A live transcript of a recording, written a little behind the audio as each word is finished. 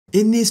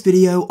In this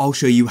video, I'll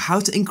show you how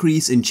to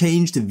increase and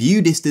change the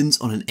view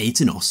distance on an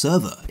Aternos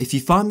server. If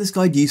you find this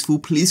guide useful,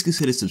 please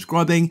consider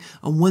subscribing,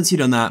 and once you've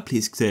done that,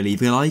 please consider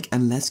leaving a like,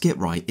 and let's get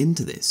right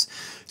into this.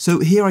 So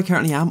here I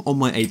currently am on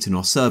my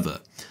Aternos server.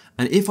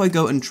 And if I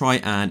go and try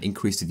and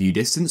increase the view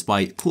distance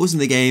by pausing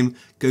the game,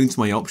 going to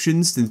my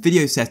options, then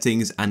video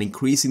settings and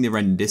increasing the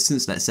render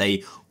distance, let's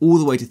say all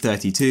the way to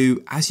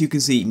 32, as you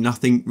can see,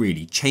 nothing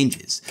really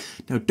changes.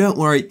 Now don't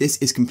worry, this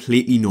is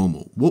completely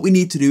normal. What we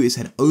need to do is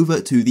head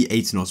over to the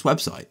Aternos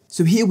website.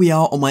 So here we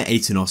are on my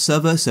Aternos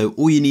server, so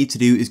all you need to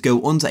do is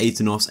go onto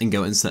Aternos and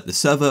go and select the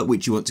server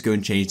which you want to go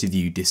and change the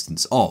view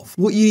distance of.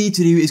 What you need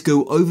to do is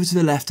go over to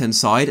the left hand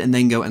side and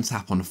then go and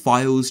tap on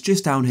files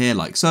just down here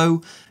like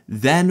so.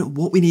 Then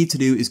what we need to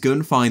do is go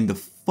and find the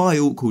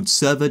file called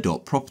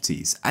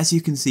server.properties. As you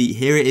can see,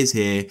 here it is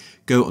here.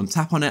 Go and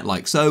tap on it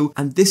like so,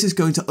 and this is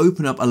going to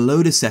open up a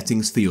load of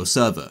settings for your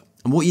server.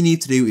 And what you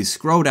need to do is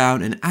scroll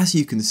down, and as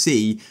you can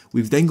see,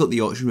 we've then got the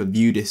option of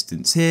view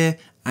distance here,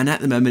 and at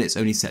the moment it's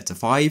only set to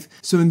 5.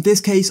 So in this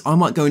case, I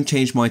might go and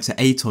change mine to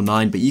 8 or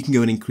 9, but you can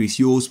go and increase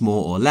yours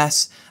more or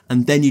less.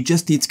 And then you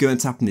just need to go and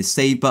tap on this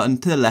save button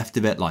to the left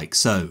of it like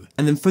so.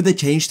 And then for the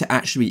change to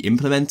actually be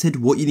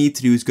implemented, what you need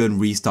to do is go and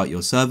restart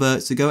your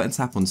server. So go and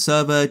tap on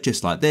server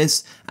just like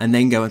this, and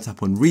then go and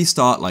tap on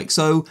restart like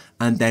so,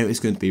 and then it's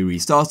going to be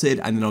restarted,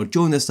 and then I'll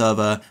join the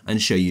server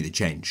and show you the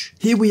change.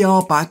 Here we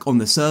are back on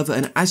the server,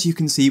 and as you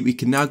can see, we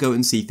can now go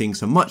and see things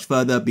from much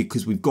further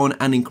because we've gone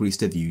and increased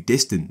the view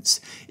distance.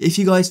 If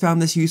you guys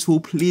found this useful,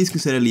 please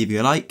consider leaving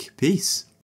a like. Peace.